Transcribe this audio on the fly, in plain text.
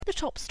The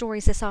top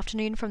stories this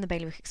afternoon from the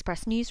Bailiwick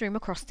Express newsroom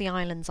across the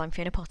islands. I'm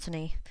Fiona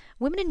Potney.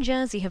 Women in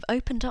Jersey have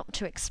opened up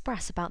to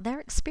Express about their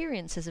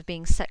experiences of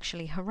being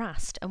sexually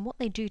harassed and what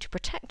they do to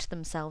protect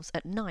themselves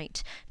at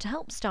night to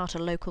help start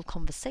a local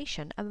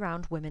conversation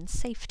around women's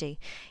safety.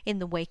 In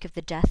the wake of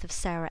the death of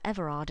Sarah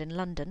Everard in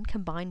London,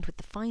 combined with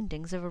the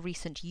findings of a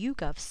recent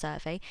YouGov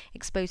survey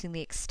exposing the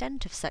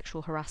extent of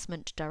sexual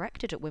harassment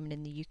directed at women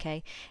in the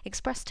UK,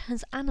 Express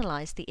has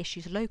analysed the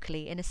issues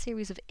locally in a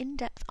series of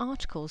in-depth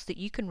articles that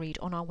you can read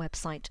on our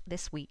website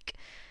this week.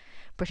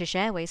 British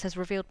Airways has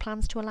revealed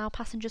plans to allow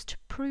passengers to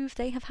prove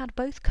they have had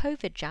both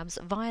COVID jabs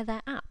via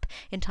their app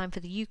in time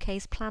for the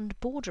UK's planned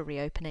border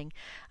reopening.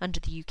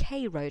 Under the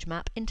UK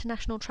roadmap,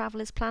 international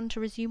travel is planned to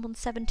resume on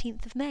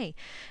 17th of May.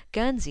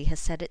 Guernsey has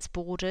said its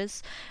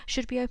borders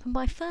should be open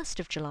by 1st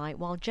of July,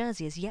 while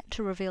Jersey is yet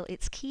to reveal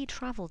its key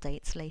travel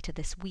dates later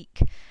this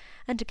week.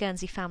 And a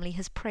Guernsey family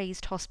has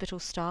praised hospital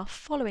staff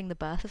following the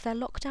birth of their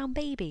lockdown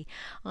baby.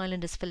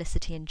 Islanders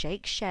Felicity and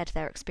Jake shared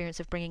their experience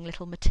of bringing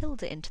little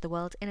Matilda into the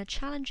world in a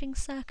challenging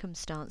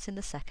circumstance in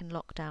the second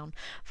lockdown.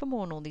 For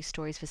more on all these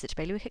stories, visit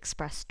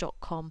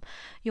bailiwickexpress.com.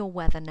 Your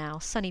weather now.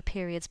 Sunny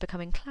periods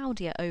becoming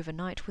cloudier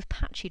overnight with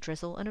patchy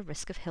drizzle and a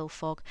risk of hill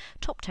fog.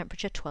 Top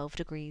temperature 12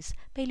 degrees.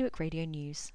 Bailiwick Radio News.